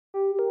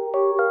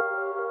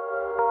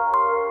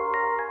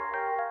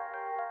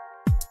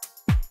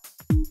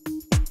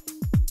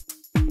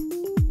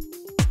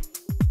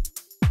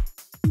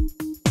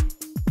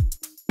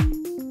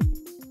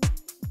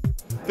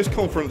This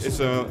conference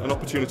is an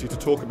opportunity to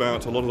talk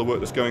about a lot of the work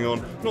that's going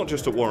on, not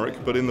just at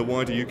Warwick, but in the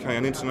wider UK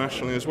and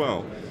internationally as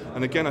well.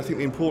 And again, I think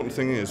the important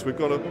thing is we've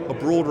got a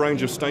broad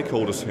range of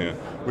stakeholders here.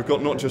 We've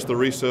got not just the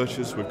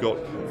researchers, we've got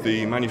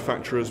the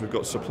manufacturers, we've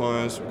got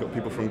suppliers, we've got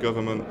people from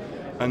government,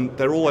 and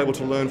they're all able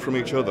to learn from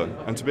each other.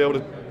 And to be able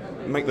to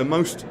make the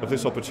most of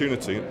this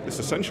opportunity, this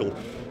essential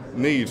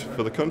need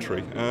for the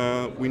country,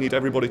 we need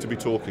everybody to be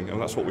talking,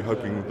 and that's what we're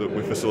hoping that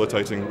we're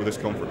facilitating with this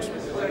conference.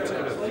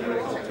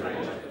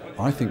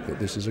 I think that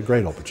this is a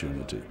great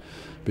opportunity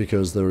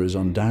because there is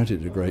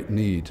undoubtedly a great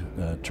need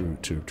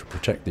to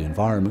protect the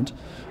environment,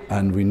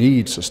 and we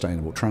need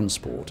sustainable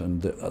transport,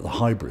 and the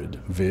hybrid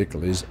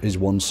vehicle is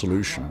one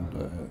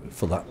solution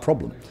for that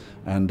problem.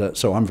 And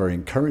so I'm very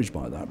encouraged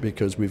by that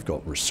because we've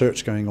got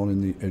research going on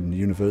in the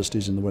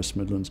universities in the West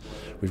Midlands,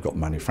 we've got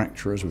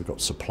manufacturers, we've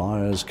got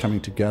suppliers coming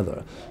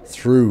together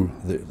through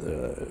the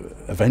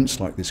events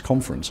like this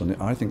conference, and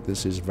I think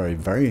this is very,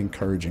 very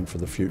encouraging for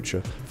the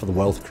future, for the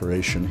wealth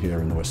creation here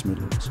in the West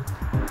Midlands.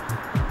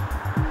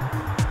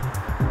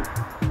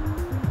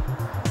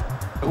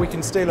 We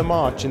can steal a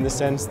march in the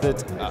sense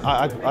that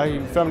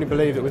I firmly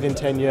believe that within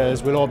 10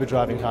 years we'll all be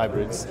driving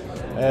hybrids.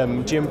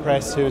 Jim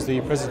Press, who is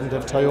the president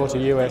of Toyota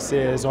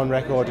USA, is on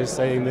record as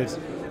saying that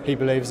he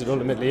believes that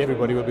ultimately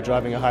everybody will be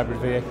driving a hybrid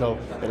vehicle.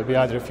 It'll be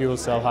either a fuel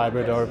cell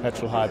hybrid or a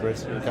petrol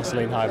hybrid, a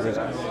gasoline hybrid.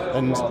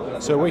 And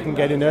so we can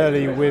get in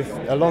early with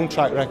a long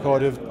track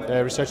record of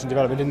research and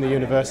development in the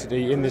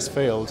university in this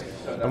field,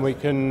 and we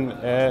can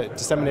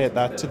disseminate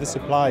that to the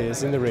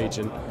suppliers in the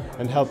region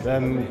and help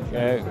them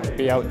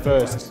be out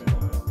first.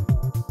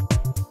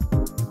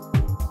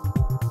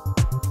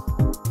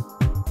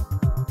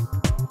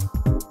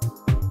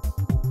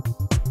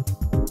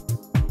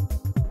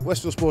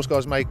 Westfield Sports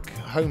Cars make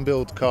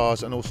home-built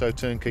cars and also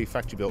turnkey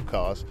factory-built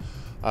cars,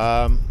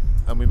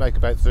 and we make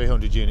about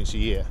 300 units a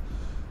year.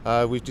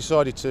 We've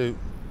decided to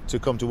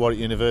come to Warwick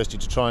University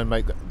to try and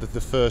make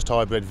the first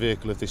hybrid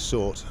vehicle of this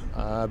sort,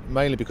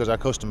 mainly because our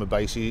customer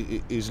base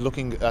is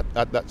looking at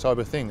that type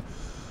of thing.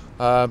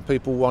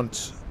 People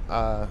want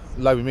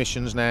low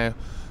emissions now,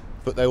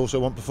 but they also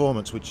want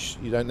performance, which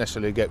you don't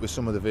necessarily get with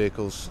some of the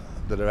vehicles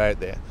that are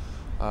out there.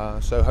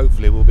 So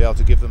hopefully we'll be able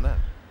to give them that.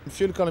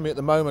 Fuel economy at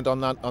the moment on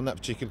that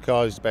particular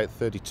car is about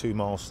 32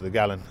 miles to the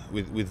gallon,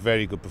 with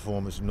very good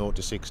performance of 0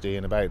 to 60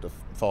 in about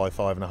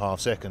 5.5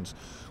 seconds.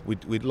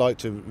 We'd like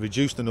to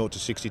reduce the 0 to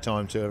 60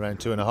 time to around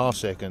 2.5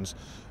 seconds,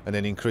 and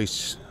then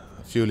increase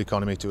fuel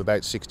economy to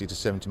about 60 to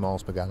 70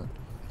 miles per gallon.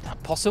 Is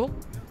that possible?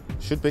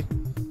 Should be.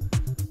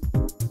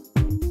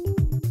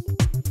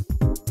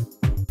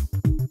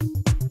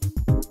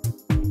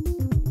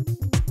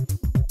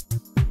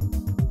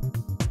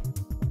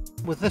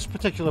 With this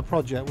particular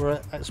project, we're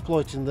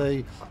exploiting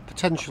the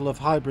potential of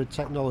hybrid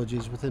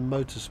technologies within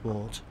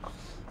motorsport.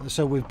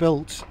 So we've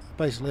built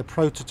basically a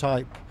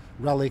prototype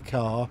rally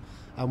car,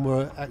 and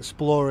we're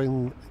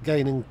exploring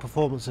gaining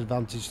performance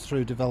advantage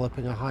through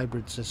developing a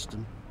hybrid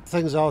system.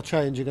 Things are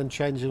changing and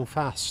changing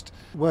fast.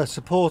 We're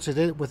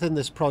supported within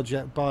this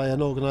project by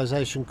an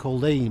organisation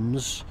called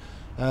EAMS,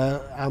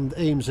 and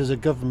EAMS is a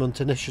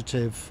government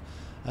initiative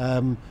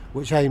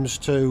which aims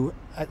to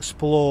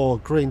explore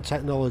green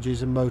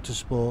technologies in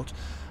motorsport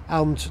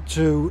and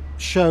to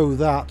show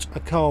that a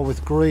car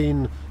with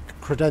green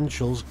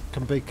credentials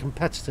can be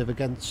competitive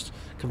against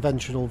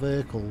conventional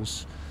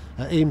vehicles.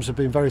 EAMS have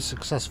been very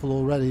successful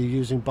already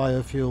using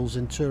biofuels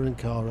in touring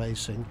car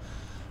racing,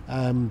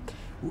 and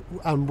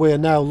we're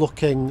now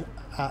looking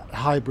at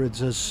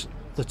hybrids as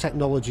the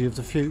technology of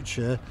the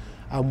future,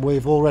 and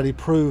we've already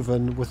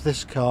proven with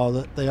this car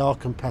that they are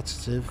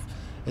competitive.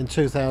 In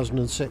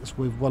 2006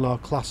 we've won our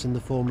class in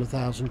the Formula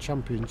 1000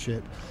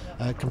 Championship,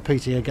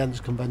 competing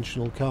against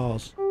conventional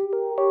cars.